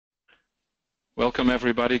Welcome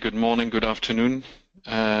everybody, good morning, good afternoon.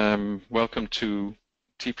 Welcome to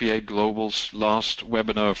TPA Global's last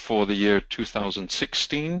webinar for the year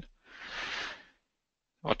 2016.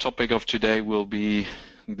 Our topic of today will be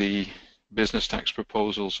the business tax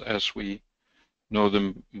proposals as we know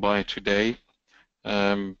them by today.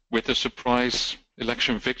 With the surprise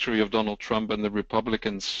election victory of Donald Trump and the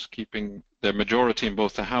Republicans keeping their majority in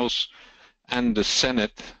both the House and the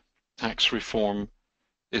Senate, tax reform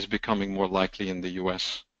is becoming more likely in the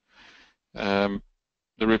US. The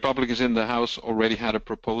Republicans in the House already had a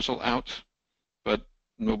proposal out, but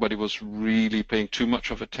nobody was really paying too much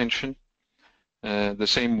of attention. The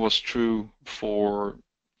same was true for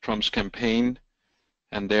Trump's campaign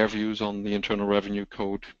and their views on the Internal Revenue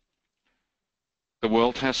Code. The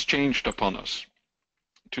world has changed upon us.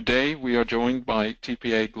 Today we are joined by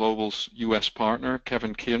TPA Global's US partner,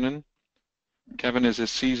 Kevin Kiernan. Kevin is a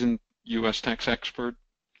seasoned US tax expert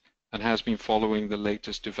and has been following the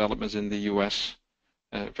latest developments in the US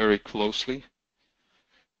very closely.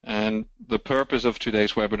 And the purpose of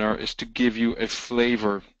today's webinar is to give you a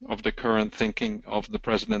flavor of the current thinking of the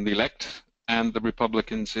President-elect and the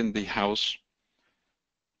Republicans in the House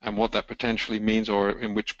and what that potentially means, or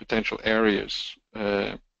in which potential areas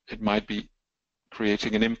it might be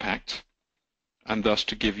creating an impact, and thus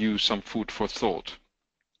to give you some food for thought.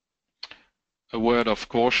 A word of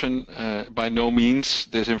caution, by no means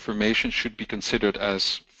this information should be considered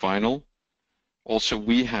as final. Also,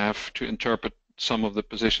 we have to interpret some of the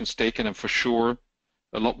positions taken, and for sure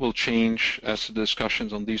a lot will change as the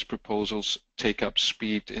discussions on these proposals take up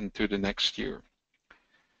speed into the next year.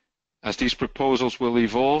 As these proposals will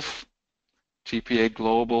evolve, TPA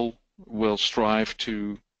Global will strive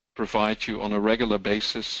to provide you on a regular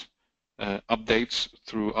basis updates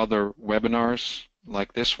through other webinars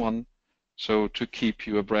like this one, so to keep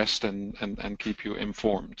you abreast and keep you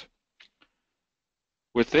informed.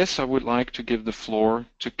 With this, I would like to give the floor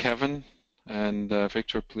to Kevin, and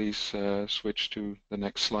Victor, please switch to the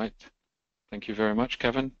next slide. Thank you very much.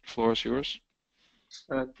 Kevin, the floor is yours.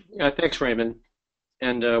 Thanks, Raymond,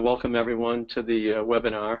 and welcome everyone to the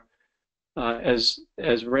webinar.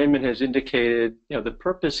 As Raymond has indicated, the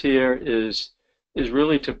purpose here is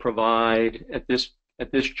really to provide at this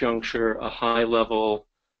juncture a high-level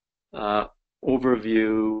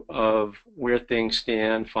overview of where things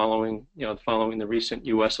stand following the recent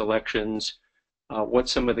U.S. elections, what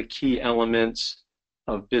some of the key elements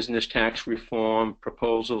of business tax reform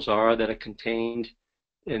proposals are that are contained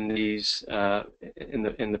in these in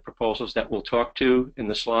the proposals that we'll talk to in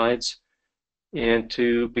the slides, and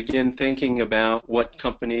to begin thinking about what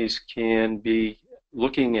companies can be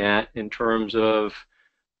looking at in terms of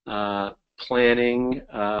planning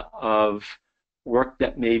of work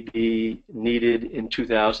that may be needed in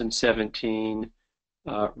 2017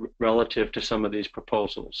 relative to some of these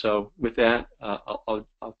proposals. So with that, I'll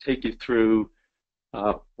take you through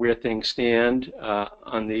where things stand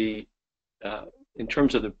on the in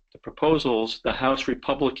terms of the proposals. The House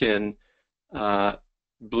Republican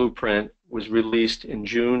blueprint was released in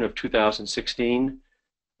June of 2016.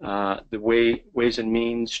 The Ways and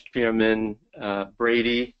Means Chairman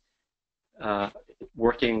Brady,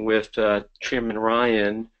 working with Chairman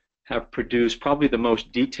Ryan, have produced probably the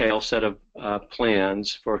most detailed set of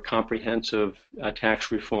plans for comprehensive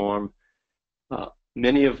tax reform.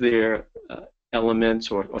 Many of their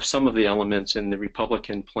elements, or some of the elements in the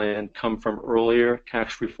Republican plan, come from earlier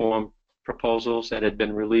tax reform proposals that had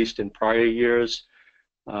been released in prior years.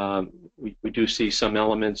 We do see some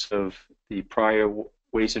elements of the prior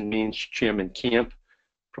Ways and Means Chairman Camp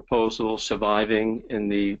proposal surviving in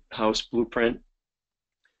the House blueprint.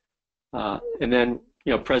 And then,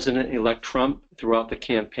 President-elect Trump, throughout the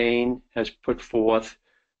campaign, has put forth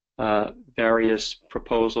various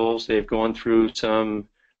proposals. They've gone through some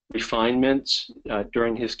refinements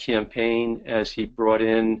during his campaign as he brought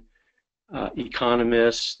in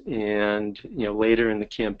economists, and later in the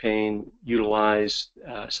campaign utilized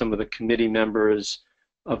some of the committee members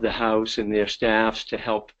of the House and their staffs to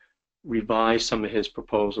help revise some of his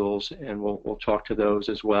proposals, and we'll talk to those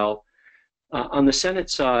as well. On the Senate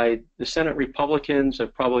side, the Senate Republicans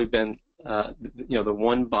have probably been the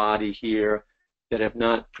one body here that have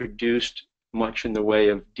not produced much in the way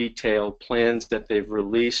of detailed plans that they've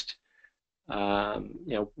released.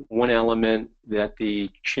 One element that the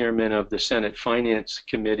chairman of the Senate Finance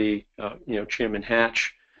Committee, Chairman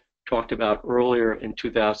Hatch, talked about earlier in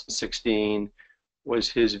 2016 was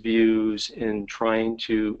his views in trying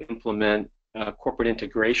to implement corporate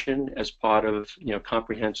integration as part of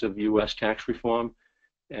comprehensive U.S. tax reform.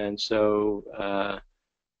 And so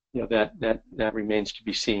that remains to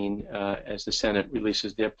be seen as the Senate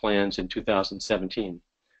releases their plans in 2017.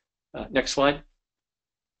 Next slide.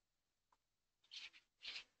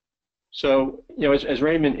 So, as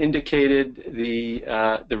Raymond indicated,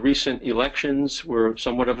 the recent elections were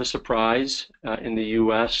somewhat of a surprise in the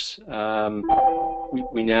U.S.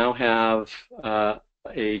 We now have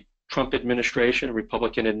a Trump administration, a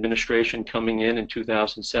Republican administration coming in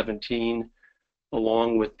 2017,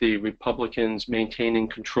 along with the Republicans maintaining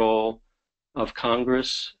control of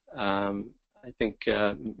Congress. I think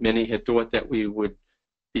many had thought that we would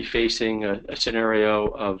be facing a scenario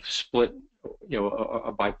of split,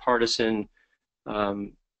 a bipartisan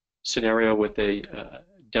scenario with a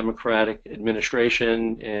Democratic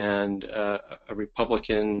administration and a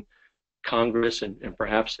Republican Congress and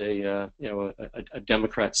perhaps a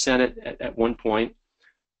Democrat Senate at one point.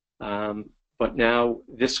 But now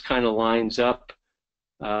this kind of lines up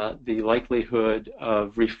the likelihood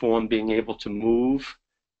of reform being able to move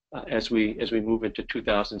as we move into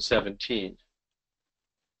 2017.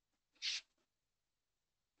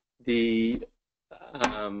 The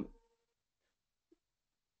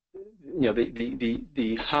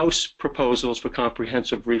House proposals for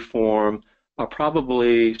comprehensive reform are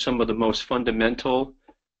probably some of the most fundamental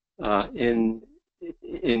in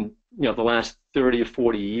the last 30 or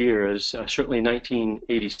 40 years. Certainly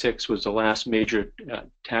 1986 was the last major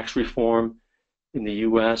tax reform in the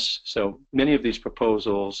U.S. So many of these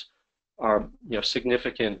proposals are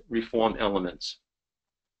significant reform elements.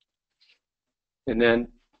 And then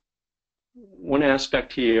one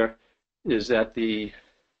aspect here is that the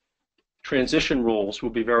transition rules will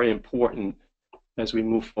be very important as we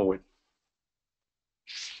move forward.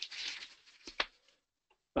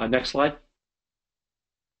 Next slide.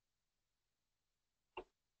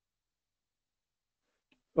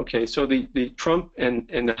 Okay, so the Trump and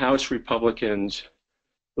the House Republicans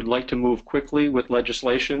would like to move quickly with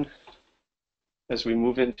legislation as we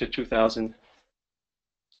move into 2000.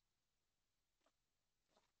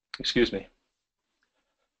 Excuse me.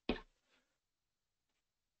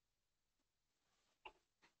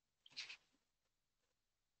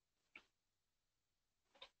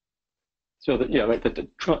 So the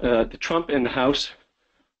Trump and the House.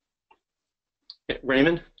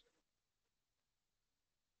 Raymond.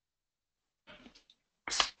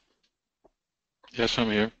 Yes,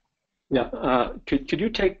 I'm here. Yeah. Could you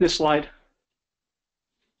take this slide?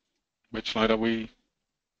 Which slide are we?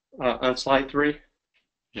 On slide 3.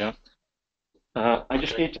 Yeah. I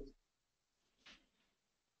just need to.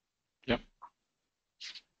 Yep.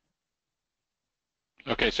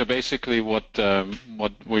 Okay, so basically what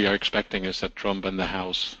we are expecting is that Trump and the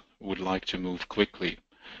House would like to move quickly.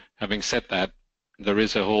 Having said that, there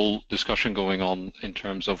is a whole discussion going on in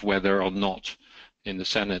terms of whether or not in the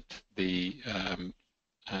Senate the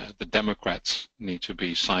Democrats need to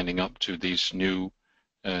be signing up to these new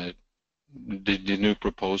the new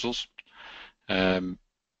proposals.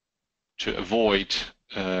 To avoid,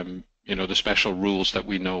 the special rules that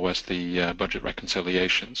we know as the budget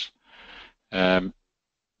reconciliations. It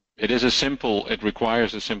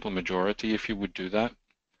requires a simple majority if you would do that,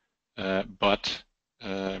 and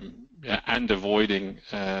avoiding,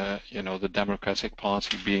 the Democratic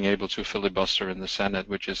Party being able to filibuster in the Senate,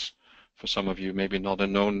 which is, for some of you, maybe not a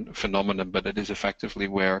known phenomenon, but it is effectively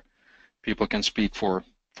where people can speak for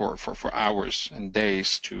hours and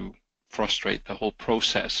days to frustrate the whole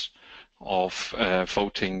process of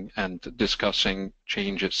voting and discussing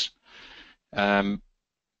changes.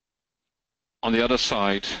 On the other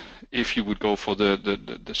side, if you would go for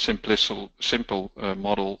the simple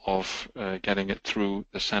model of getting it through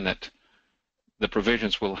the Senate, the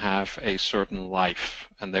provisions will have a certain life,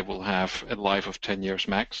 and they will have a life of 10 years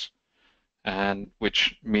max, and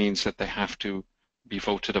which means that they have to be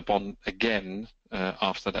voted upon again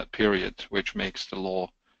after that period, which makes the law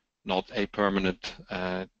not a permanent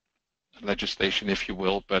legislation, if you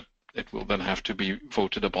will, but it will then have to be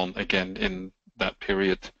voted upon again in that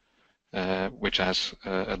period, which has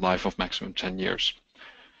a life of maximum 10 years.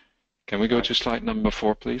 Can we go to slide number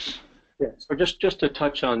 4, please? Yeah. So just to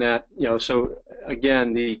touch on that, so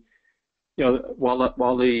again,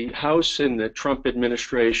 while the House and the Trump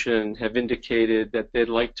administration have indicated that they'd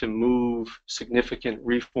like to move significant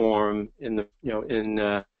reform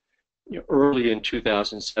early in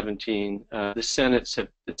 2017, the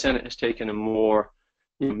Senate has taken a more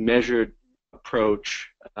measured approach.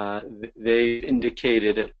 They've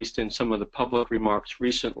indicated, at least in some of the public remarks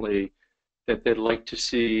recently, that they'd like to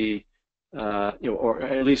see, or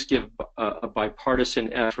at least give a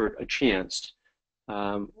bipartisan effort a chance.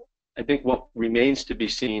 I think what remains to be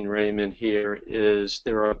seen, Raymond, here is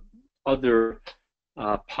there are other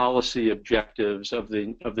policy objectives of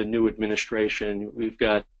the new administration. We've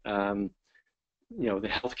got the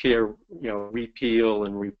healthcare repeal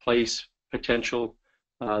and replace potential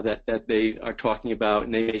that they are talking about,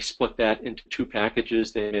 and they may split that into two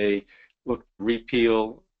packages. They may look to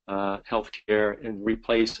repeal healthcare and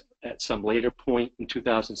replace at some later point in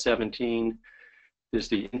 2017. There's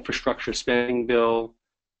the infrastructure spending bill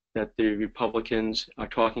that the Republicans are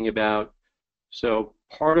talking about. So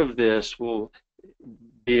part of this will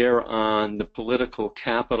bear on the political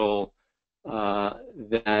capital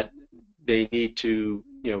that they need to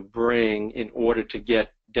bring in order to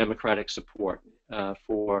get Democratic support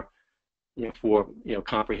for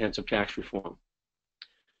comprehensive tax reform.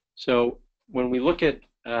 So when we look at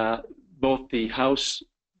both the House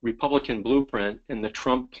Republican blueprint and the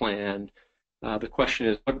Trump plan, the question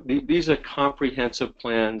is, these are comprehensive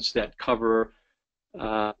plans that cover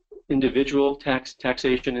individual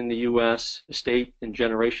taxation in the U.S., estate and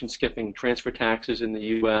generation skipping transfer taxes in the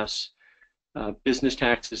U.S., business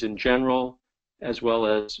taxes in general, as well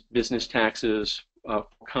as business taxes for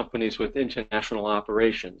companies with international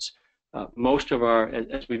operations. Most of our,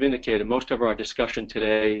 as we've indicated, most of our discussion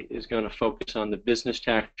today is going to focus on the business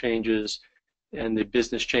tax changes and the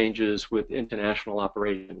business changes with international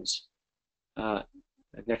operations.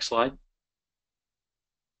 Next slide.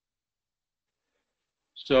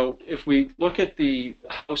 So if we look at the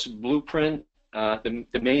House blueprint, the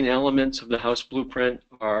main elements of the House blueprint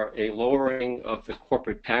are a lowering of the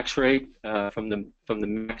corporate tax rate from the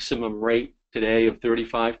maximum rate today of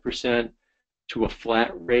 35% to a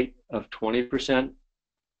flat rate of 20%.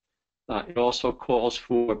 It also calls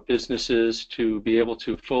for businesses to be able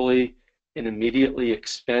to fully and immediately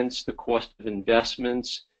expense the cost of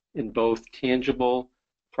investments in both tangible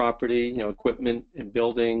property, equipment and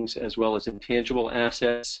buildings, as well as intangible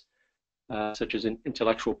assets, such as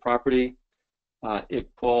intellectual property. It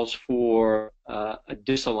calls for a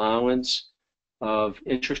disallowance of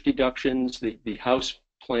interest deductions. The House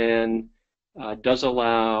plan does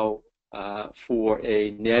allow for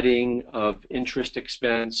a netting of interest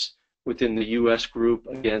expense within the U.S. group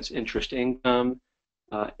against interest income.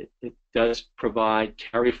 It does provide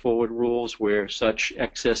carry forward rules where such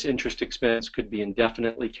excess interest expense could be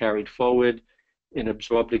indefinitely carried forward and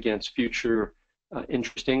absorbed against future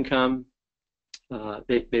interest income.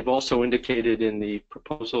 They've also indicated in the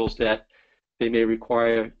proposals that they may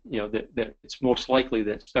require, that it's most likely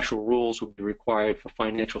that special rules will be required for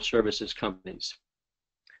financial services companies.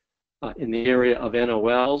 In the area of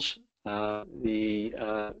NOLs,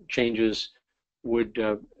 the changes would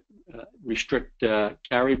restrict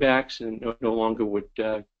carrybacks, and no longer would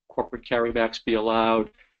corporate carrybacks be allowed.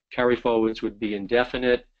 Carry forwards would be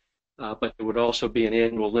indefinite, but there would also be an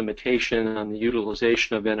annual limitation on the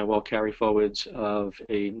utilization of NOL carry forwards of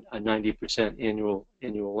a 90% annual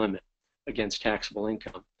limit against taxable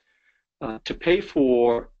income. To pay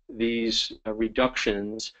for these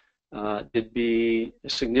reductions, there'd be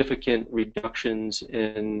significant reductions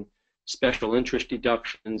in special interest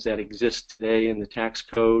deductions that exist today in the tax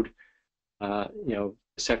code.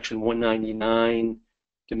 Section 199,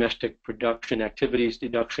 domestic production activities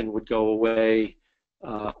deduction would go away,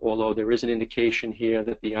 although there is an indication here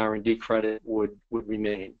that the R&D credit would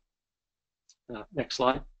remain. Next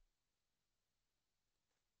slide.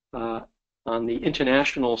 On the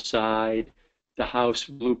international side, the House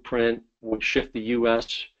blueprint would shift the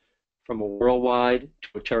U.S. from a worldwide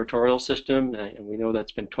to a territorial system, and we know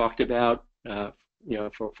that's been talked about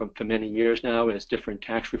for many years now as different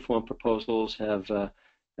tax reform proposals have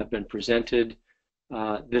been presented.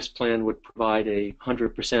 This plan would provide a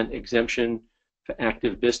 100% exemption for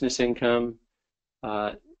active business income,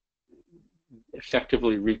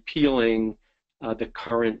 effectively repealing the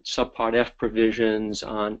current Subpart F provisions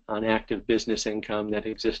on active business income that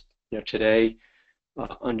exist today.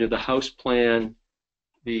 Under the House plan,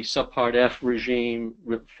 the Subpart F regime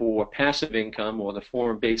for passive income, or the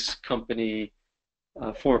foreign-based company,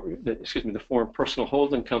 the foreign personal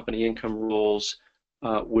holding company income rules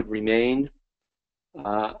would remain.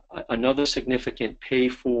 Another significant pay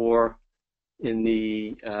for in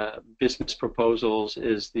the business proposals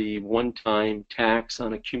is the one-time tax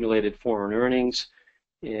on accumulated foreign earnings,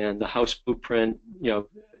 and the House blueprint,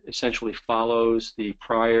 essentially follows the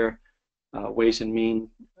prior Ways and Means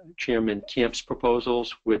Chairman Camp's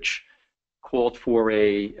proposals, which called for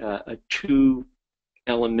a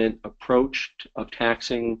two-element approach of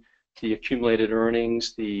taxing the accumulated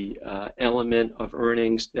earnings. The element of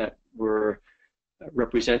earnings that were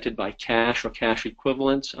represented by cash or cash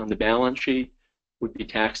equivalents on the balance sheet would be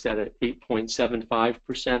taxed at an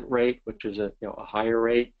 8.75% rate, which is a higher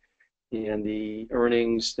rate, and the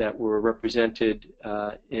earnings that were represented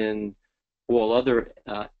in all other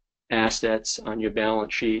assets on your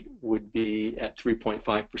balance sheet would be at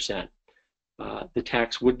 3.5%. The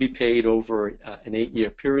tax would be paid over an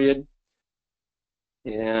 8-year period.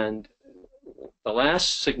 And the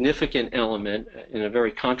last significant element, and a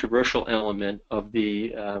very controversial element of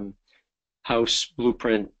the House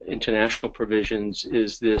Blueprint international provisions,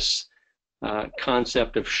 is this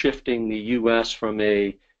concept of shifting the U.S. from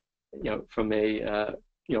a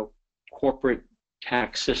corporate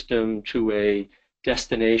tax system to a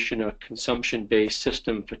destination or consumption-based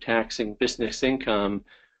system for taxing business income,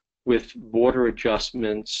 with border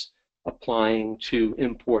adjustments applying to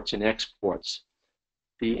imports and exports.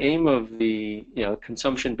 The aim of the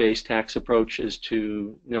consumption-based tax approach is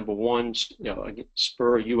to, number one,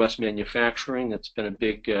 spur U.S. manufacturing. That's been a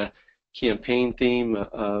big campaign theme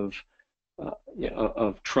of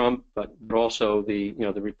Trump, but also the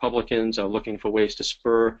Republicans are looking for ways to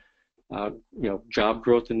spur job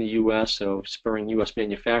growth in the U.S. So spurring U.S.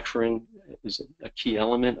 manufacturing is a key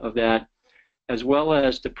element of that, as well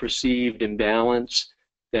as the perceived imbalance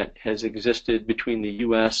that has existed between the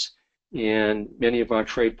U.S. and many of our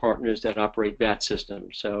trade partners that operate VAT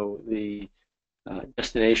systems. So the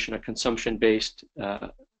destination or consumption-based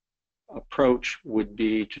approach would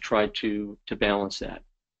be to try to balance that.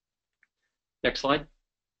 Next slide.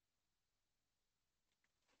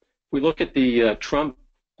 We look at the Trump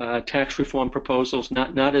tax reform proposals,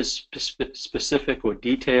 not as specific or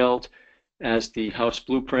detailed as the House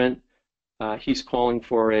Blueprint. He's calling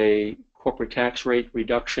for a corporate tax rate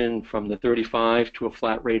reduction from the 35% to a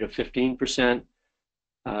flat rate of 15%.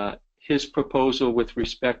 His proposal with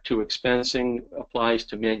respect to expensing applies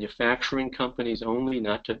to manufacturing companies only,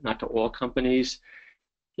 not to all companies.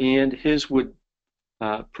 And his would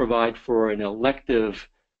provide for an elective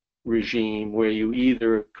regime where you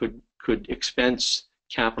either could expense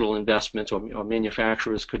capital investments, or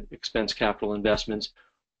manufacturers could expense capital investments,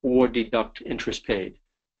 or deduct interest paid.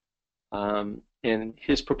 And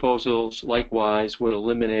his proposals likewise would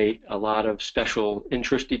eliminate a lot of special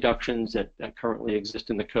interest deductions that currently exist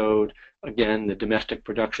in the code. Again, the domestic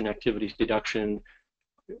production activities deduction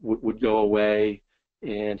would go away,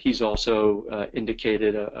 and he's also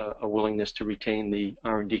indicated a willingness to retain the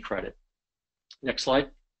R&D credit. Next slide.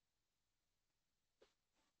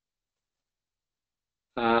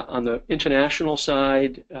 On the international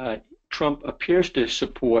side, Trump appears to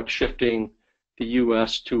support shifting the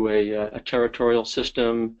U.S. to a territorial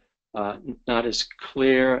system. Not as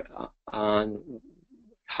clear on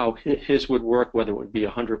how his would work, whether it would be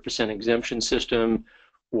a 100% exemption system,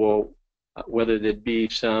 or whether there'd be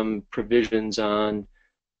some provisions on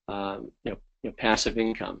passive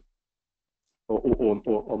income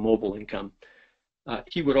or mobile income.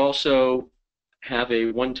 He would also have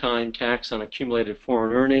a one-time tax on accumulated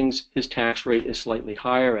foreign earnings. His tax rate is slightly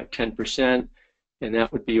higher at 10%, and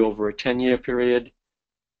that would be over a 10-year period.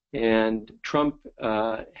 And Trump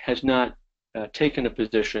has not taken a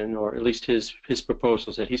position, or at least his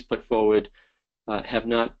proposals that he's put forward have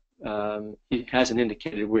not. He hasn't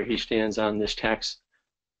indicated where he stands on this tax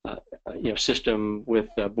system with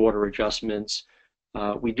border adjustments.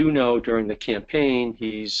 We do know during the campaign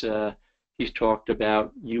he's talked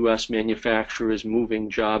about U.S. manufacturers moving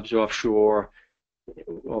jobs offshore,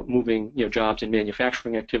 or moving jobs and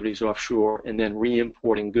manufacturing activities offshore, and then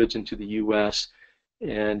re-importing goods into the U.S.,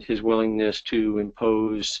 and his willingness to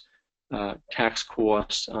impose tax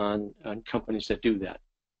costs on companies that do that.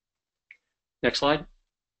 Next slide.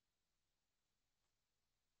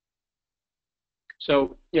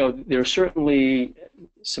 So, there are certainly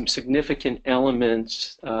some significant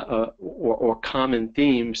elements or common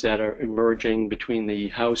themes that are emerging between the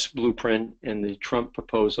House Blueprint and the Trump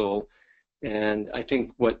proposal. And I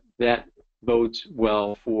think what that bodes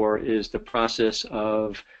well for is the process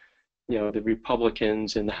of, the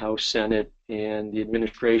Republicans in the House, Senate, and the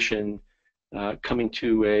administration coming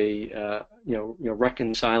to a,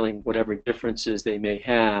 reconciling whatever differences they may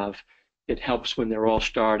have. It helps when they're all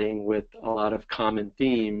starting with a lot of common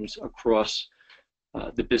themes across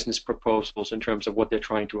the business proposals in terms of what they're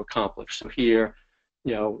trying to accomplish. So here,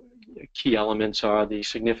 key elements are the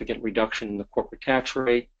significant reduction in the corporate tax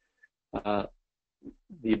rate,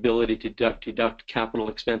 the ability to deduct capital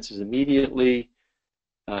expenses immediately,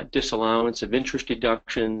 disallowance of interest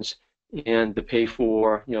deductions, and the pay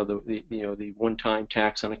for, the one-time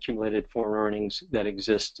tax on accumulated foreign earnings that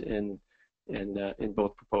exist in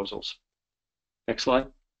both proposals. Next slide.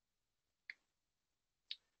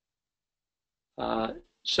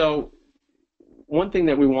 So one thing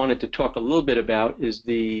that we wanted to talk a little bit about is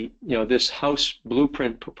the, this House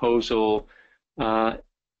Blueprint proposal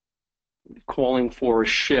calling for a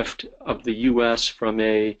shift of the U.S. from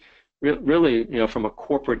a really, from a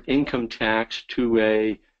corporate income tax to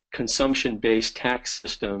a consumption-based tax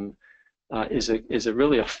system is a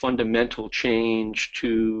really a fundamental change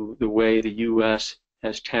to the way the U.S.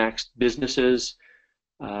 has taxed businesses.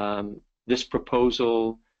 This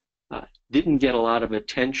proposal didn't get a lot of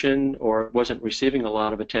attention, or wasn't receiving a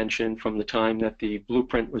lot of attention from the time that the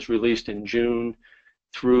blueprint was released in June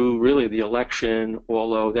through really the election,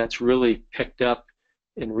 although that's really picked up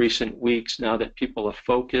in recent weeks now that people are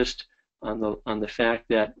focused on the fact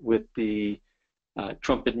that with the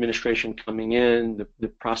Trump administration coming in, the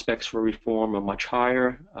prospects for reform are much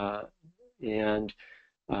higher, and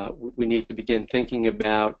we need to begin thinking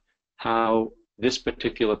about how this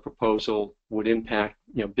particular proposal would impact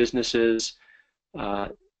businesses.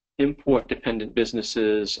 Import-dependent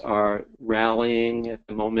businesses are rallying at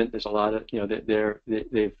the moment. There's a lot of,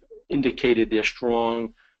 they've indicated their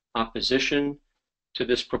strong opposition to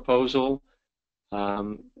this proposal.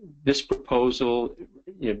 This proposal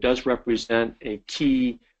does represent a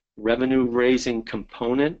key revenue-raising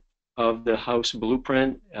component of the House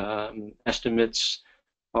blueprint. Estimates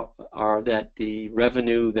are that the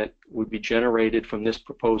revenue that would be generated from this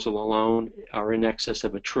proposal alone are in excess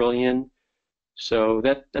of $1 trillion. So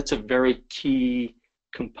that's a very key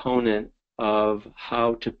component of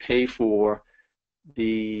how to pay for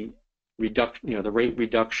the reduction, the rate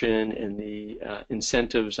reduction and the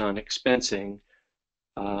incentives on expensing.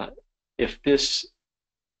 If this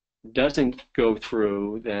doesn't go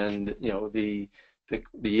through, then the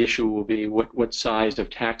issue will be what size of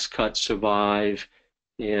tax cuts survive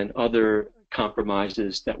and other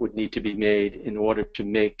compromises that would need to be made in order to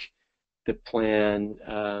make the plan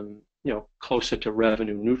closer to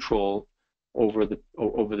revenue neutral over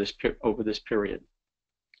this period,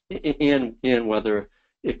 and whether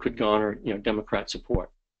it could garner Democrat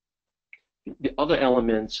support. The other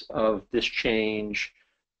elements of this change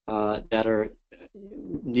that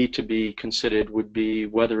need to be considered would be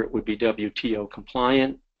whether it would be WTO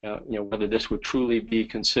compliant, whether this would truly be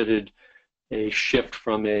considered a shift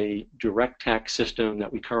from a direct tax system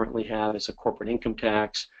that we currently have as a corporate income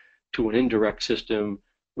tax to an indirect system,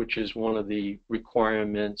 which is one of the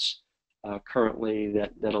requirements currently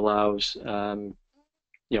that allows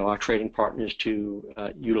our trading partners to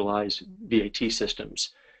utilize VAT systems,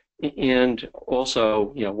 and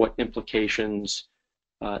also what implications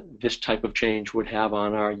this type of change would have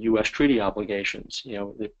on our U.S. treaty obligations.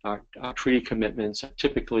 Our treaty commitments are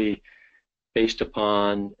typically based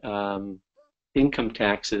upon income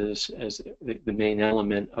taxes as the main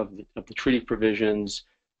element of the treaty provisions.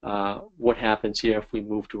 What happens here if we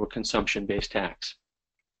move to a consumption-based tax?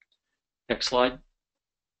 Next slide.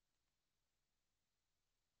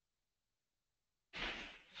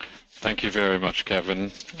 Thank you very much,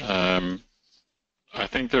 Kevin. I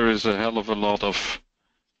think there is a hell of a lot of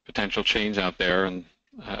potential change out there, and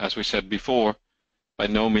as we said before, by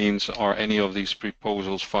no means are any of these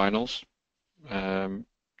proposals finals.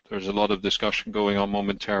 There's a lot of discussion going on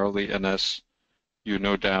momentarily, and as you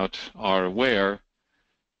no doubt are aware,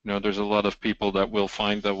 there's a lot of people that will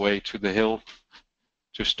find their way to the Hill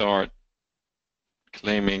to start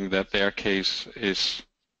claiming that their case is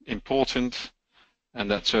important and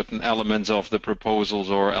that certain elements of the proposals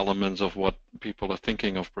or elements of what people are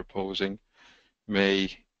thinking of proposing may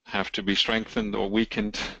have to be strengthened or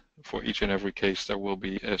weakened. For each and every case, there will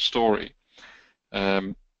be a story.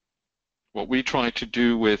 What we try to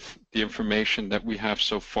do with the information that we have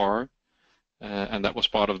so far, and that was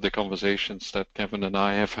part of the conversations that Kevin and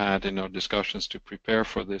I have had in our discussions to prepare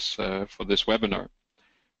for this webinar,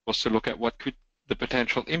 was to look at what could the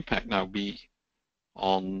potential impact now be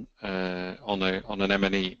on an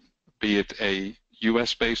M&E, be it a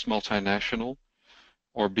US-based multinational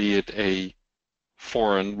or be it a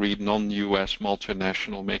foreign, non-US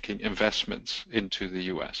multinational making investments into the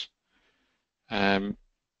US.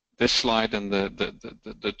 This slide and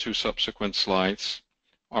the two subsequent slides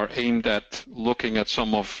are aimed at looking at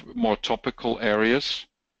some of more topical areas,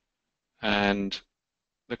 and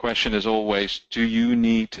the question is always, do you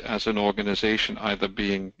need, as an organization, either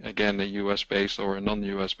being, again, a US-based or a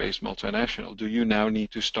non-US-based multinational, do you now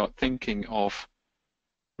need to start thinking of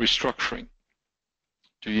restructuring?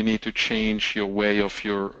 Do you need to change your way of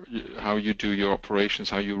how you do your operations,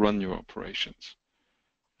 how you run your operations?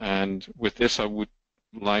 And with this, I would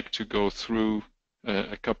like to go through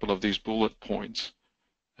a couple of these bullet points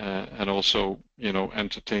and also,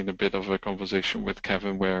 entertain a bit of a conversation with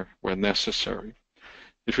Kevin where necessary.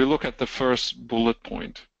 If you look at the first bullet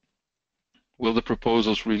point, will the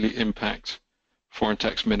proposals really impact foreign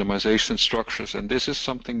tax minimization structures? And this is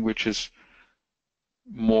something which is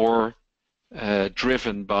more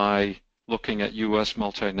driven by looking at US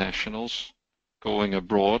multinationals going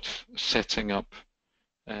abroad, setting up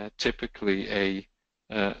typically a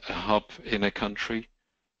hub in a country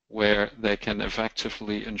where they can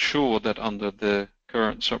effectively ensure that under the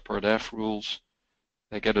current Subpart F rules,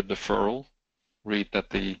 they get a deferral. Read that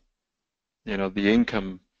the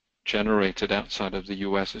income generated outside of the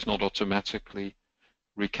US is not automatically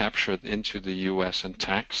recaptured into the US and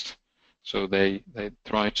taxed. So they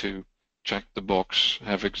try to check the box,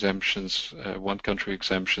 have exemptions, one country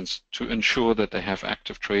exemptions, to ensure that they have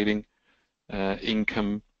active trading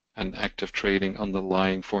income and active trading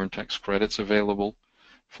underlying foreign tax credits available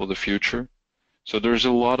for the future. So there's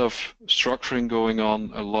a lot of structuring going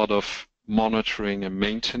on, a lot of monitoring and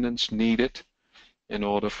maintenance needed in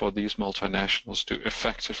order for these multinationals to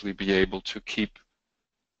effectively be able to keep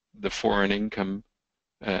the foreign income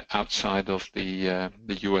outside of the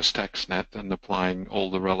US tax net and applying all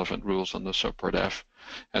the relevant rules on the Subpart F,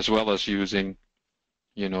 as well as using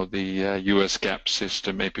the US GAAP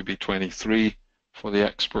system, APB 23 for the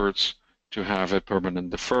experts, to have a permanent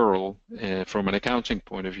deferral from an accounting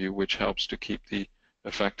point of view, which helps to keep the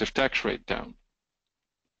effective tax rate down.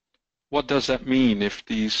 What does that mean if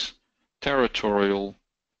these territorial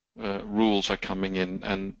rules are coming in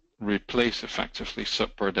and replace effectively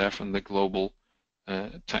Subpart F and the global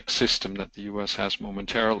tax system that the US has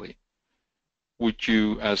momentarily? Would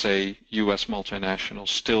you, as a US multinational,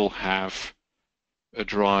 still have a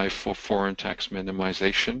drive for foreign tax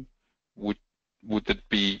minimization? Would it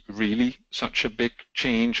be really such a big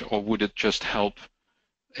change, or would it just help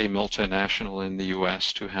a multinational in the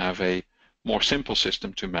US to have a more simple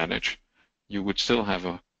system to manage? You would still have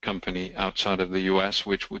a company outside of the US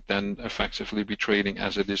which would then effectively be trading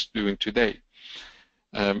as it is doing today.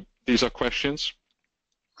 These are questions.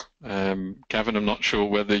 Kevin, I'm not sure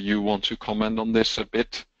whether you want to comment on this a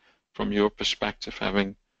bit from your perspective,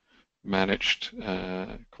 having managed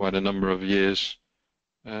quite a number of years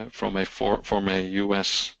from a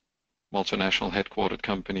US multinational headquartered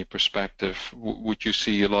company perspective. Would you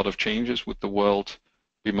see a lot of changes? Would the world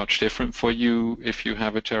be much different for you if you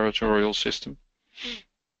have a territorial system?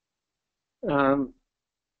 I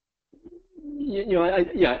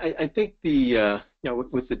think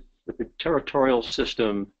with the territorial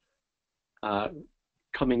system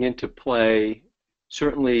coming into play,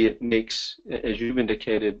 certainly it makes, as you've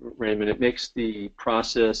indicated, Raymond, it makes the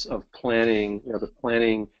process of planning, the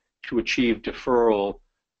planning to achieve deferral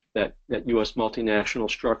that U.S. multinational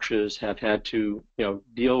structures have had to,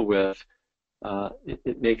 deal with.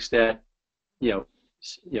 It makes that,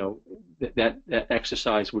 that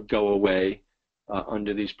exercise would go away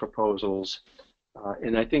under these proposals,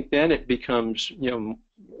 and I think then it becomes,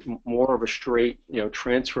 more of a straight,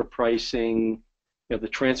 transfer pricing. The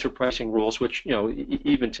transfer pricing rules, which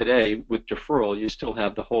even today with deferral, you still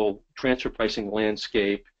have the whole transfer pricing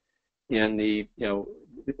landscape, and the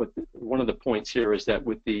one of the points here is that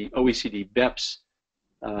with the OECD BEPS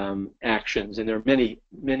actions, and there are many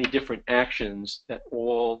different actions that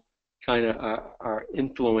all kind of are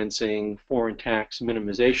influencing foreign tax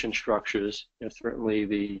minimization structures. Certainly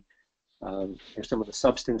the some of the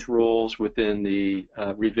substance rules within the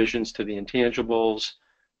revisions to the intangibles.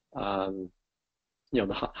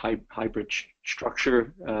 The hybrid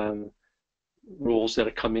structure rules that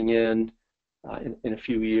are coming in a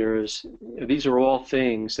few years. These are all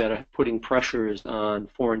things that are putting pressures on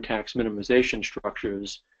foreign tax minimization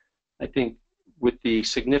structures. I think with the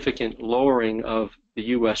significant lowering of the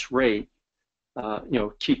U.S. rate,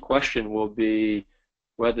 key question will be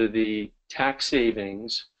whether the tax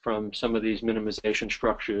savings from some of these minimization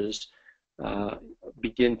structures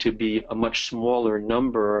begin to be a much smaller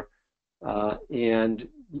number. And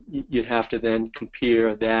you'd have to then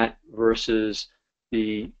compare that versus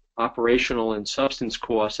the operational and substance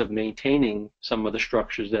costs of maintaining some of the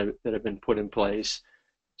structures that have been put in place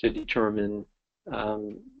to determine,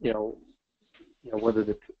 whether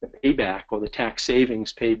the payback or the tax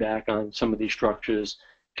savings payback on some of these structures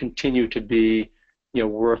continue to be,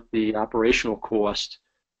 worth the operational cost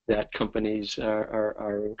that companies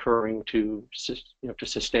are incurring to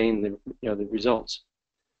sustain the results.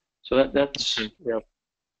 So that's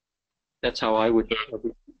how I would be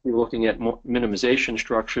looking at minimization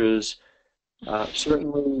structures.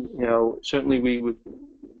 Certainly we would,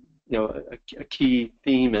 a key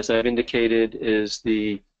theme, as I've indicated, is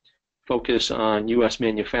the focus on U.S.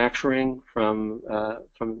 manufacturing from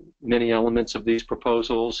many elements of these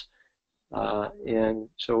proposals, and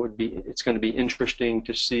so it's going to be interesting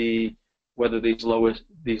to see whether these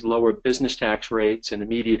lower business tax rates and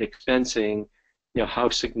immediate expensing, how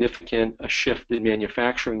significant a shift in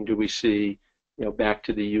manufacturing do we see, back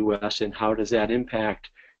to the U.S., and how does that impact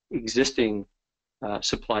existing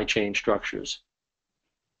supply chain structures?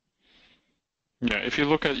 Yeah, if you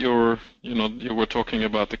look at you were talking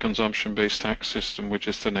about the consumption-based tax system, which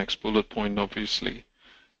is the next bullet point, obviously.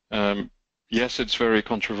 Yes, it's very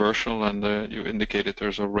controversial, and you indicated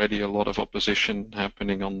there's already a lot of opposition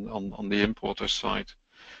happening on the importer side.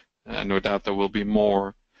 No doubt there will be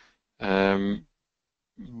more.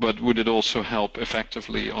 But would it also help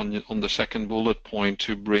effectively on the second bullet point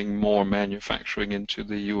to bring more manufacturing into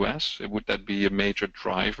the U.S.? Would that be a major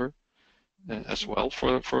driver as well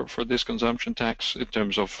for this consumption tax in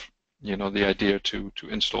terms of the idea to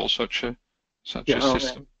install such a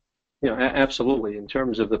system? Absolutely. In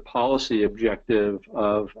terms of the policy objective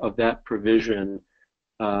of that provision,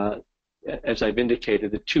 as I've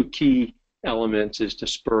indicated, the two key elements is to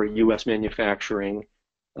spur U.S. manufacturing.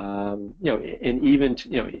 And even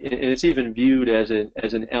it's even viewed as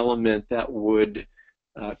an element that would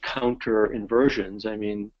counter inversions. I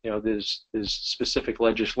mean, there's specific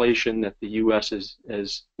legislation that the U.S.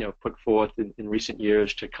 has put forth in recent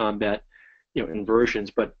years to combat inversions,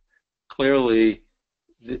 but clearly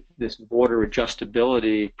this border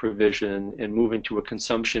adjustability provision and moving to a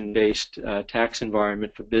consumption-based tax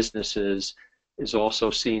environment for businesses is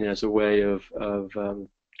also seen as a way of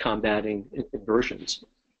combating inversions.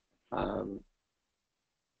 And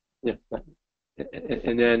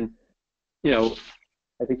then,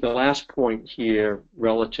 I think the last point here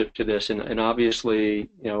relative to this, and obviously,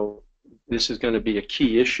 this is going to be a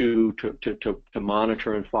key issue to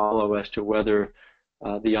monitor and follow as to whether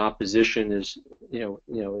the opposition is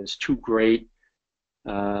too great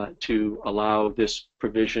to allow this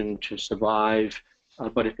provision to survive.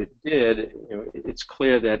 But if it did, it's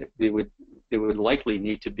clear that there would likely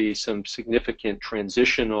need to be some significant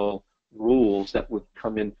transitional rules that would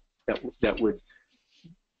come in that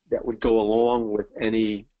would go along with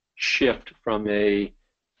any shift from a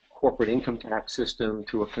corporate income tax system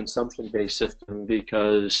to a consumption-based system,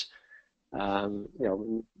 because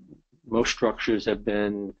most structures have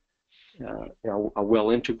been are well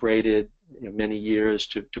integrated, many years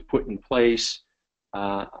to put in place.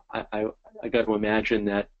 I got to imagine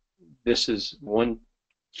that this is one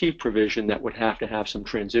key provision that would have to have some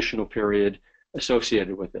transitional period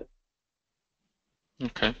associated with it.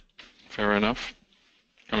 Okay, fair enough.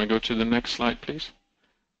 Can we go to the next slide, please?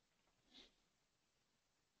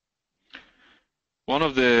 One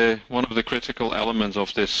of the critical elements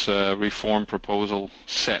of this reform proposal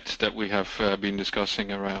set that we have been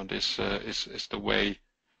discussing around is the way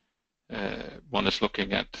one is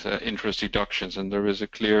looking at interest deductions, and there is a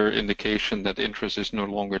clear indication that interest is no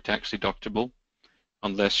longer tax deductible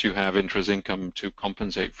unless you have interest income to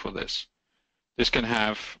compensate for this. This can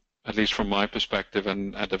have, at least from my perspective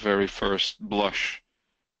and at the very first blush,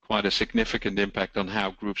 quite a significant impact on how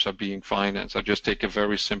groups are being financed. I'll just take a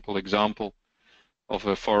very simple example of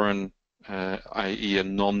a foreign, i.e. a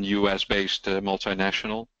non-US based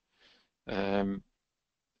multinational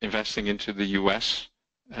investing into the US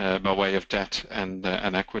by way of debt and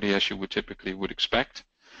equity, as you would typically expect.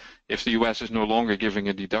 If the US is no longer giving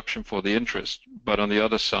a deduction for the interest, but on the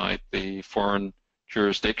other side, the foreign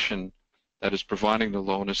jurisdiction that is providing the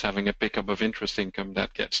loan is having a pickup of interest income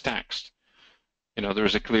that gets taxed, there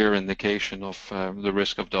is a clear indication of the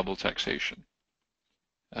risk of double taxation.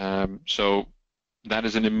 So that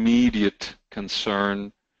is an immediate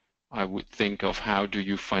concern, I would think, of how do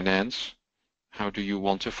you finance? How do you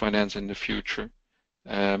want to finance in the future?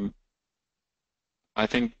 I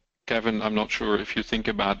think, Kevin, I'm not sure if you think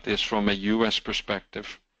about this from a US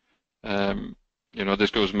perspective.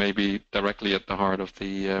 This goes maybe directly at the heart of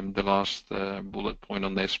the last bullet point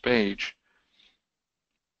on this page.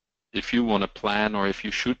 If you want to plan, or if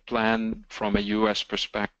you should plan from a US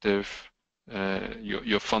perspective,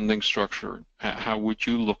 your funding structure, how would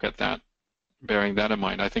you look at that, bearing that in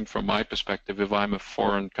mind? I think from my perspective, if I'm a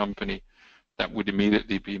foreign company, that would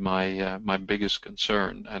immediately be my biggest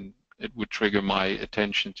concern, and it would trigger my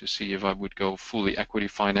attention to see if I would go fully equity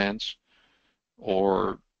finance,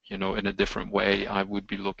 or in a different way. I would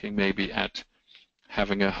be looking maybe at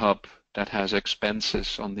having a hub that has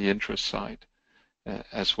expenses on the interest side,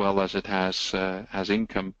 as well as it has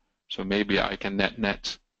income. So maybe I can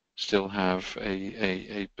net still have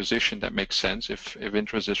a position that makes sense if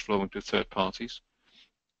interest is flowing to third parties.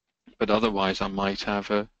 But otherwise, I might have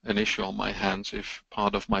an issue on my hands if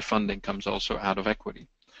part of my funding comes also out of equity,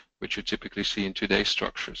 which you typically see in today's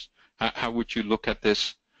structures. How would you look at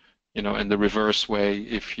this, in the reverse way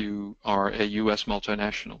if you are a U.S.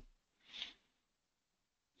 multinational?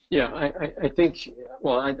 Yeah, I think,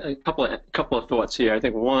 well, a couple of thoughts here. I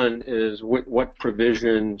think one is what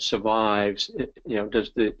provision survives.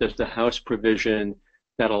 Does the House provision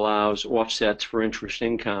that allows offsets for interest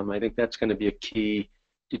income? I think that's going to be a key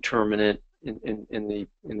determinant in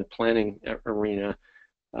the planning arena.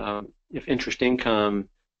 If interest income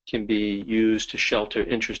can be used to shelter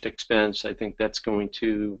interest expense, I think that's going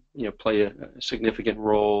to play a significant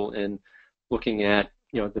role in looking at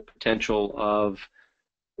the potential of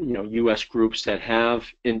U.S. groups that have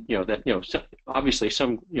obviously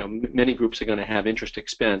many groups are going to have interest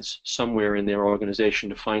expense somewhere in their organization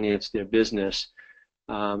to finance their business,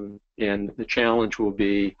 and the challenge will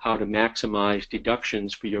be how to maximize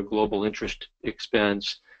deductions for your global interest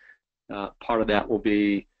expense. Part of that will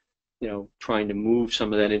be trying to move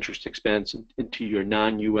some of that interest expense into your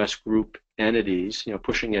non-U.S. group entities,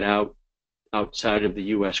 pushing it outside of the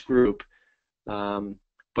U.S. group.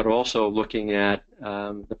 But also looking at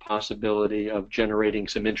the possibility of generating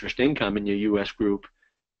some interest income in your U.S. group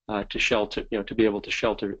to be able to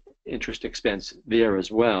shelter interest expense there as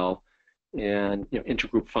well, and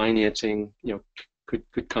intergroup financing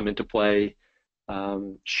could come into play.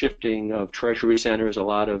 Shifting of treasury centers, a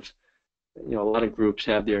lot of groups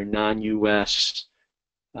have their non-U.S.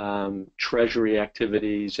 treasury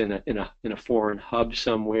activities in a foreign hub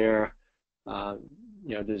somewhere.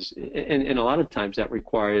 And a lot of times that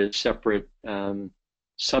requires separate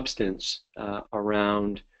substance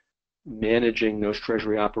around managing those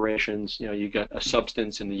treasury operations. You got a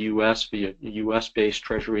substance in the U.S. for your U.S.-based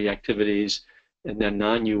treasury activities, and then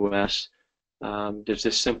non-U.S. Does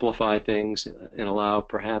this simplify things and allow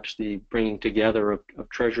perhaps the bringing together of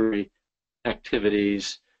treasury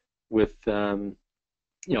activities with in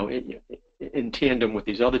tandem with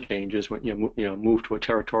these other changes? When move to a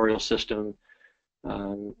territorial system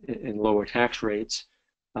and lower tax rates,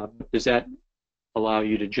 does that allow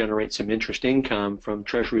you to generate some interest income from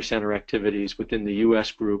Treasury Center activities within the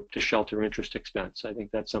U.S. group to shelter interest expense? I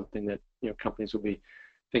think that's something that companies will be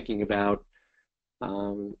thinking about.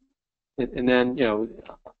 And then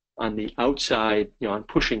on the outside, on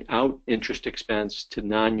pushing out interest expense to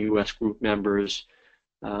non-U.S. group members,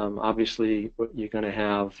 obviously you're going to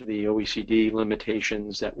have the OECD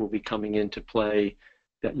limitations that will be coming into play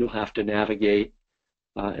that you'll have to navigate,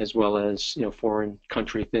 as well as foreign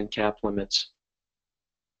country thin cap limits.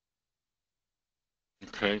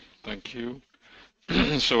 Okay, thank you.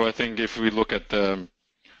 So I think if we look at the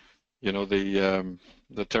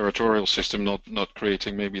territorial system not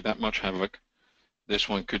creating maybe that much havoc, this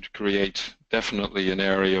one could create definitely an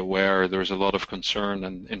area where there's a lot of concern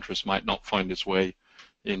and interest might not find its way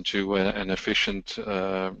into an efficient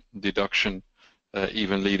deduction,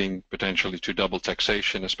 even leading potentially to double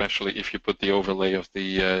taxation, especially if you put the overlay of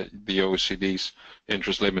the OECD's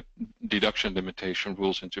interest deduction limitation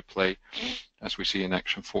rules into play, as we see in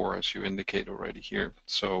Action 4, as you indicate already here.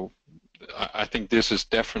 So I think this is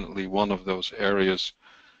definitely one of those areas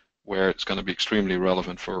where it's going to be extremely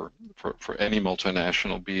relevant for any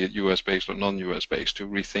multinational, be it US-based or non-US based, to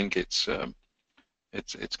rethink its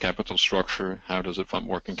capital structure. How does it fund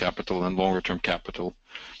working capital and longer-term capital?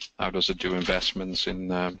 How does it do investments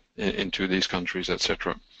into these countries,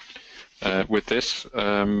 etc.? With this,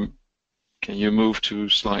 can you move to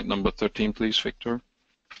slide number 13, please, Victor?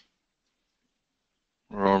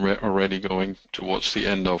 We're already going towards the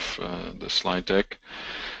end of the slide deck.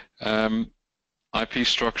 IP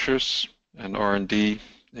structures and R&D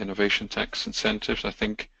innovation tax incentives. I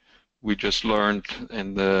think we just learned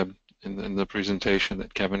in the presentation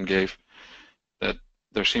that Kevin gave that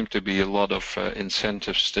there seem to be a lot of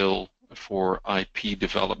incentives still for IP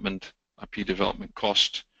development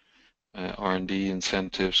cost, R&D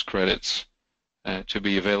incentives, credits to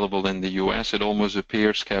be available in the US. It almost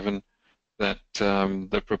appears, Kevin, that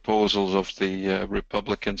the proposals of the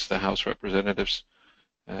Republicans, the House Representatives,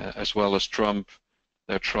 as well as Trump,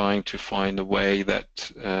 they're trying to find a way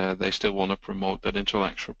that they still want to promote that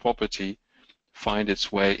intellectual property find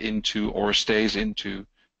its way into or stays into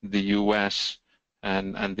the US,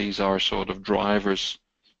 and these are sort of drivers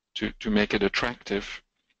to make it attractive,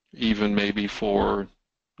 even maybe for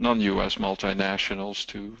non-US multinationals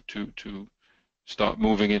to start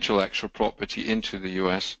moving intellectual property into the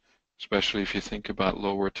US, especially if you think about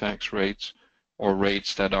lower tax rates or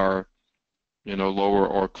rates that are lower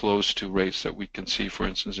or close to rates that we can see, for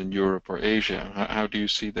instance, in Europe or Asia. How do you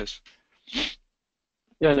see this?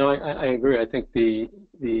 Yeah, no, I agree. I think the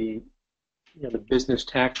business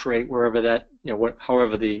tax rate, wherever that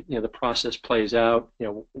however the process plays out,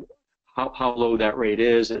 how low that rate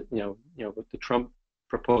is, with the Trump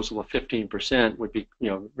proposal of 15% would be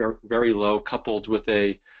very, very low, coupled with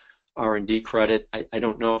a R&D credit. I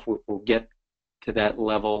don't know if we'll get to that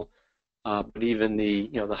level, but even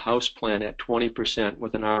the House plan at 20%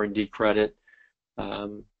 with an R&D credit,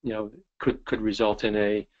 could result in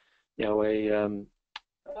a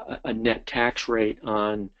net tax rate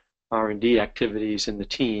on R&D activities in the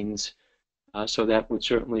teens. So that would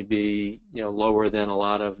certainly be lower than a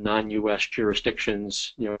lot of non-U.S.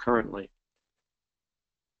 jurisdictions currently.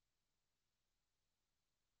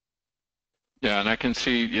 Yeah, and I can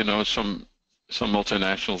see some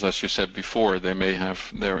multinationals, as you said before, they may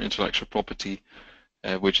have their intellectual property,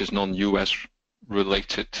 which is non-U.S.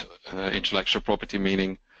 related intellectual property,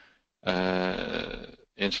 meaning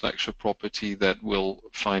intellectual property that will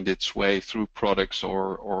find its way through products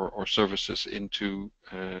or services into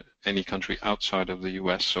any country outside of the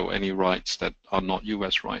US. So any rights that are not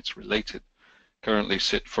US rights related currently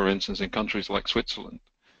sit, for instance, in countries like Switzerland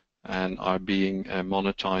and are being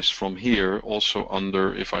monetized from here, also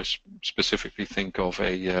under, if I specifically think of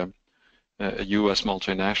a US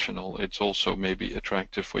multinational, it's also maybe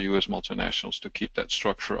attractive for US multinationals to keep that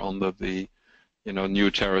structure under the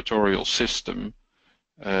new territorial system.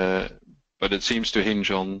 But it seems to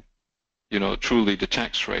hinge on, truly the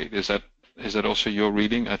tax rate. Is that also your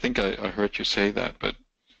reading? I think I heard you say that, but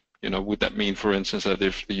would that mean, for instance, that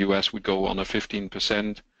if the U.S. would go on a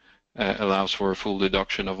 15%, allows for a full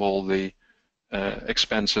deduction of all the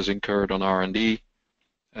expenses incurred on R&D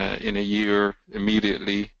in a year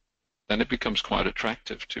immediately, then it becomes quite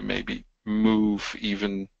attractive to maybe move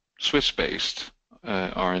even Swiss-based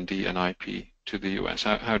R&D and IP to the U.S.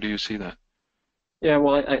 How do you see that? Yeah,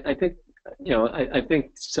 well, I think I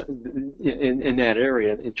think in that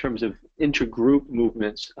area, in terms of intergroup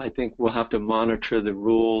movements, I think we'll have to monitor the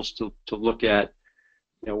rules to look at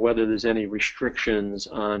whether there's any restrictions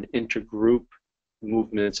on intergroup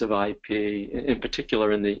movements of IP, in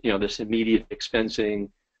particular in the this immediate expensing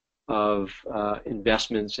of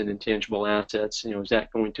investments in intangible assets. Is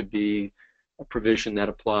that going to be a provision that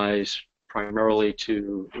applies primarily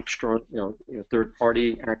to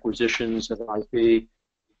third-party acquisitions of IP,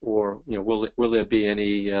 or will there be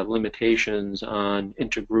any limitations on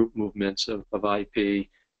intergroup movements of IP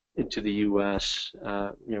into the U.S.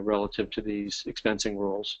 Relative to these expensing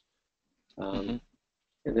rules? And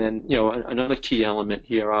then another key element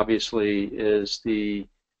here, obviously, is the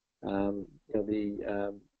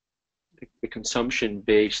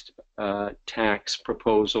consumption-based tax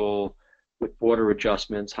proposal with border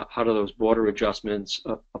adjustments. How do those border adjustments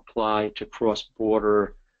apply to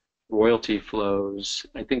cross-border royalty flows?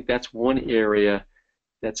 I think that's one area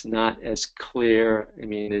that's not as clear. I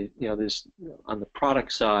mean, there's on the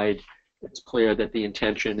product side, it's clear that the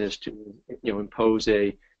intention is to impose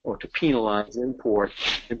or to penalize import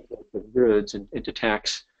of goods and to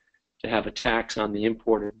have a tax on the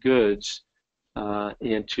imported goods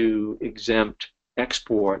and to exempt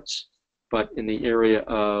exports. But in the area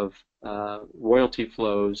of royalty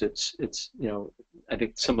flows, it's I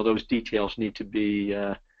think some of those details need to be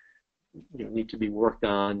worked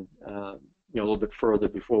on a little bit further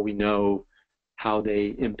before we know how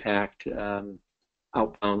they impact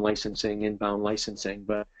outbound licensing, inbound licensing.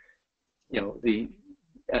 But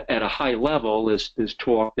at a high level, there's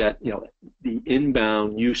talk that the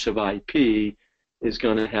inbound use of IP is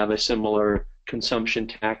going to have a similar consumption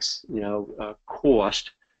tax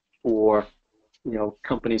cost for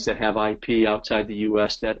companies that have IP outside the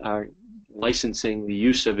U.S. that are licensing the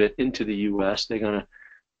use of it into the U.S. They're going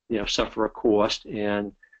to suffer a cost,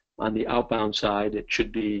 and on the outbound side, it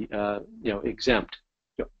should be exempt.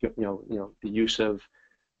 The use of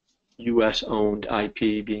U.S.-owned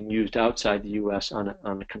IP being used outside the U.S. on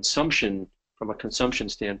a consumption, from a consumption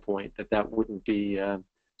standpoint, that wouldn't be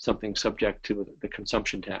something subject to the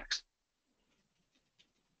consumption tax.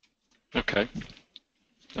 Okay,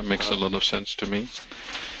 that makes a lot of sense to me.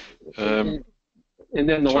 And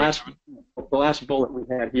then the last bullet we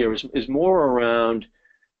had here is more around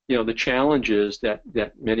the challenges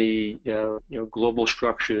that many global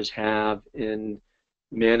structures have in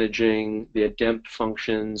managing the exempt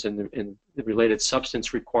functions and the related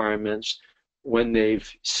substance requirements when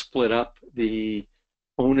they've split up the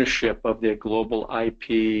ownership of their global IP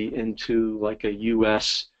into like a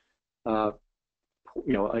U.S. A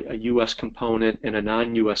U.S. component and a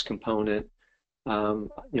non-U.S. component.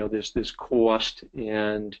 There's this cost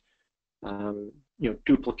and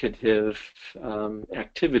duplicative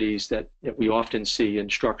activities that we often see in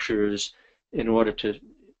structures in order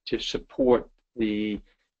to support the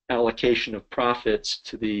allocation of profits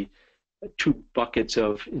to the two buckets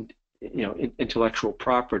of intellectual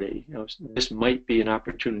property. This might be an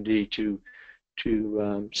opportunity to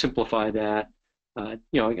simplify that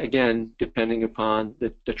Again, depending upon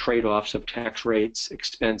the trade-offs of tax rates,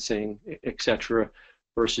 expensing, et cetera,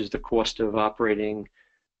 versus the cost of operating,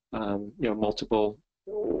 multiple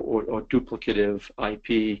or duplicative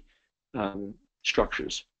IP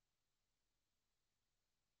structures.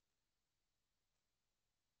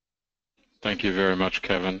 Thank you very much,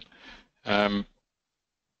 Kevin.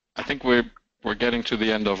 I think we're getting to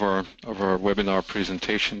the end of our webinar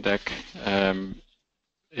presentation deck.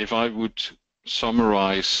 If I would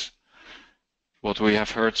summarize what we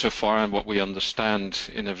have heard so far and what we understand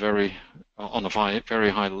on a very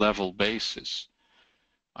high level basis,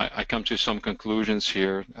 I come to some conclusions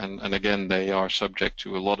here, and again, they are subject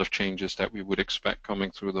to a lot of changes that we would expect coming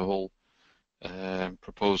through the whole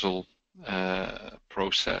proposal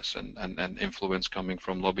process and influence coming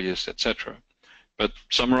from lobbyists, etc. But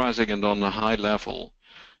summarizing it on a high level,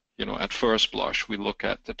 at first blush, we look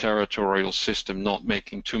at the territorial system not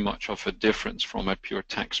making too much of a difference from a pure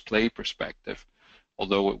tax play perspective,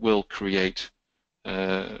 although it will create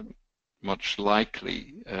much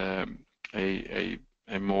likely a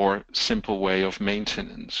more simple way of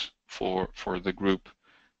maintenance for the group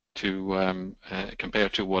to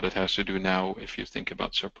compared to what it has to do now. If you think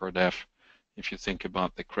about SUPRDEF, if you think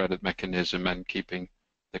about the credit mechanism and keeping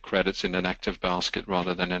the credits in an active basket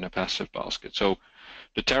rather than in a passive basket. So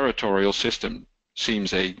the territorial system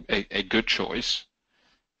seems a good choice.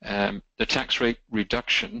 The tax rate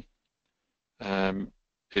reduction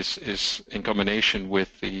is in combination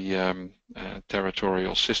with the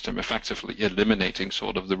territorial system effectively eliminating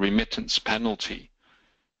sort of the remittance penalty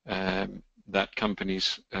that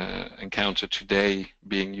companies encounter today,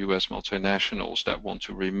 being U.S. multinationals that want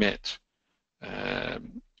to remit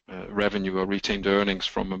revenue or retained earnings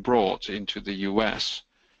from abroad into the U.S.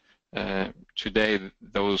 Today,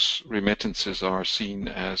 those remittances are seen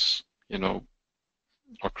as,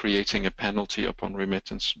 are creating a penalty upon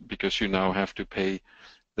remittance, because you now have to pay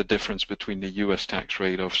the difference between the U.S. tax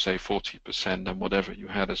rate of, say, 40% and whatever you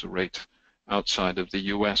had as a rate outside of the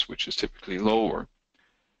U.S., which is typically lower.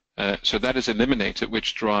 So that is eliminated,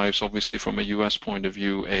 which drives, obviously, from a U.S. point of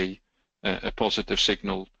view, a positive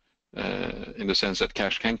signal in the sense that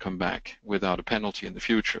cash can come back without a penalty in the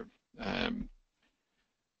future.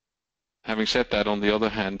 Having said that, on the other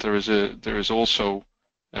hand, there is also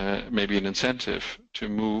maybe an incentive to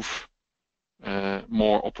move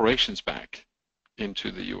more operations back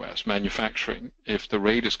into the U.S. Manufacturing, if the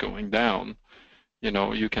rate is going down,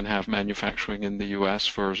 you can have manufacturing in the U.S.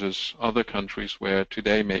 versus other countries where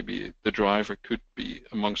today maybe the driver could be,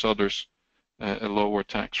 amongst others, a lower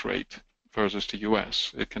tax rate versus the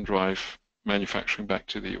U.S. It can drive manufacturing back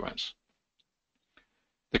to the U.S.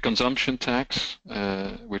 The consumption tax,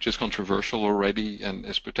 which is controversial already and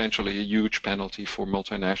is potentially a huge penalty for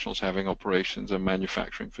multinationals having operations and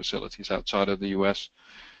manufacturing facilities outside of the U.S.,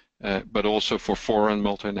 but also for foreign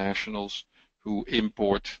multinationals who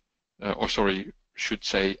import, should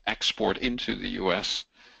say export into the U.S.,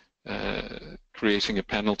 creating a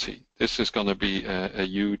penalty. This is going to be a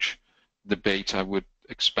huge debate, I would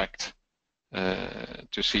expect,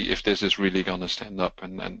 to see if this is really going to stand up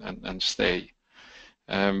and stay.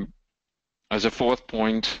 As a fourth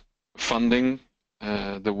point, funding,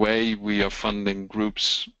 the way we are funding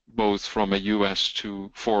groups both from a U.S.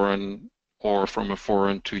 to foreign or from a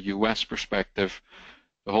foreign to U.S. perspective,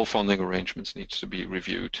 the whole funding arrangements needs to be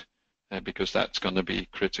reviewed, because that's going to be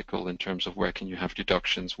critical in terms of where can you have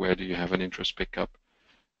deductions, where do you have an interest pickup.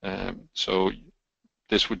 So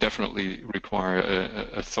this would definitely require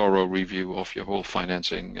a thorough review of your whole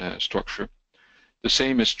financing structure. The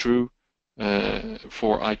same is true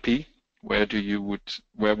for IP. Where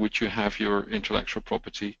would you have your intellectual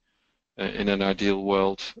property in an ideal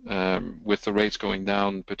world? With the rates going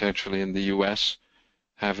down potentially in the US,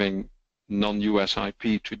 having non-US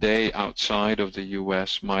IP today outside of the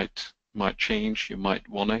US might change. You might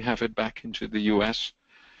want to have it back into the US.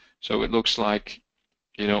 So it looks like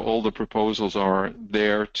all the proposals are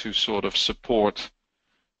there to sort of support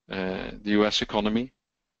the US economy,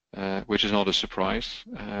 which is not a surprise,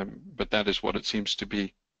 but that is what it seems to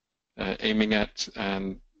be aiming at.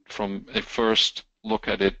 And from a first look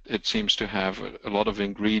at it, it seems to have a lot of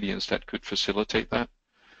ingredients that could facilitate that.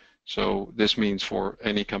 So this means for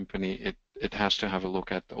any company, it has to have a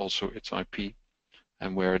look at also its IP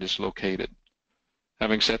and where it is located.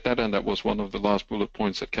 Having said that, and that was one of the last bullet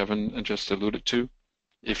points that Kevin just alluded to,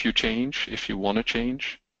 if you want to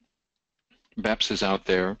change, BEPS is out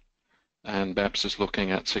there, and BEPS is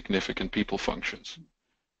looking at significant people functions.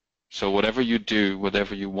 So whatever you do,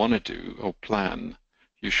 whatever you want to do or plan,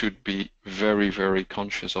 you should be very, very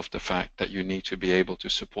conscious of the fact that you need to be able to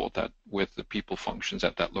support that with the people functions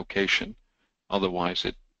at that location, Otherwise,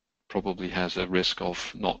 it probably has a risk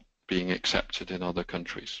of not being accepted in other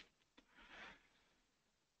countries.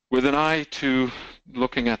 With an eye to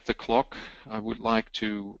looking at the clock, I would like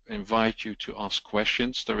to invite you to ask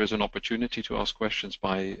questions. There is an opportunity to ask questions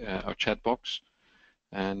by our chat box.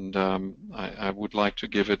 And I would like to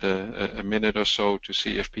give it a minute or so to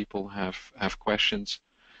see if people have questions.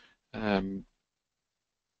 And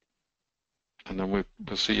then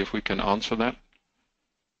we'll see if we can answer that.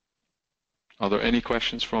 Are there any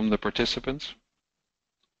questions from the participants?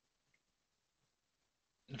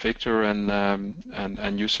 Victor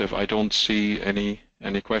and Yusuf, I don't see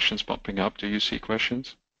any questions popping up. Do you see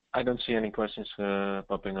questions? I don't see any questions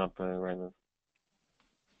popping up right now.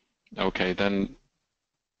 Okay, then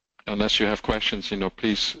unless you have questions,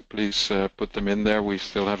 please put them in there. We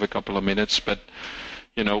still have a couple of minutes, but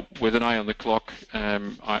with an eye on the clock,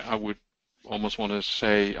 I would almost want to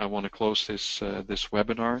say I want to close this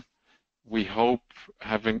webinar. We hope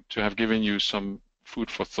to have given you some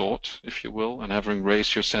food for thought, if you will, and having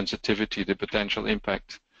raised your sensitivity to the potential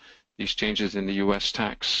impact these changes in the U.S.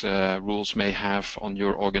 tax rules may have on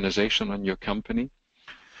your organization, on your company.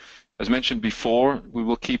 As mentioned before, we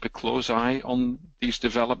will keep a close eye on these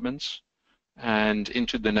developments, and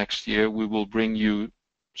into the next year we will bring you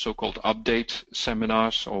so-called update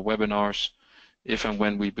seminars or webinars if and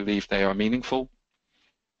when we believe they are meaningful.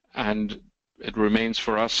 And it remains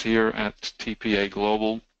for us here at TPA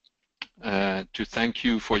Global to thank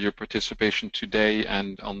you for your participation today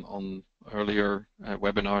and on earlier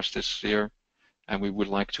webinars this year. And we would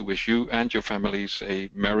like to wish you and your families a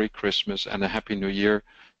Merry Christmas and a Happy New Year,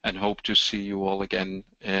 and hope to see you all again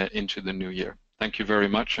into the new year. Thank you very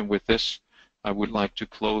much. And with this, I would like to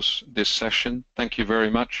close this session. Thank you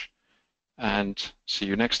very much, and see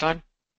you next time.